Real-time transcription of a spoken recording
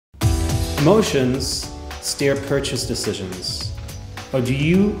Emotions steer purchase decisions. Or do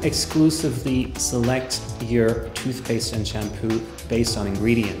you exclusively select your toothpaste and shampoo based on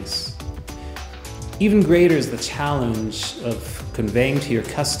ingredients? Even greater is the challenge of conveying to your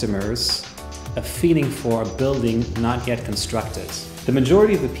customers a feeling for a building not yet constructed. The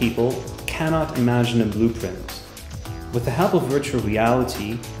majority of the people cannot imagine a blueprint. With the help of virtual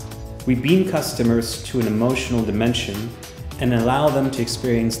reality, we beam customers to an emotional dimension and allow them to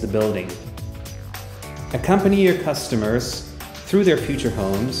experience the building. Accompany your customers through their future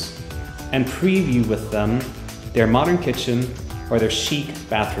homes and preview with them their modern kitchen or their chic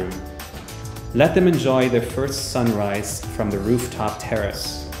bathroom. Let them enjoy their first sunrise from the rooftop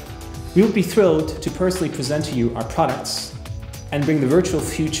terrace. We will be thrilled to personally present to you our products and bring the virtual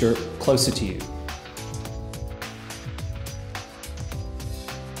future closer to you.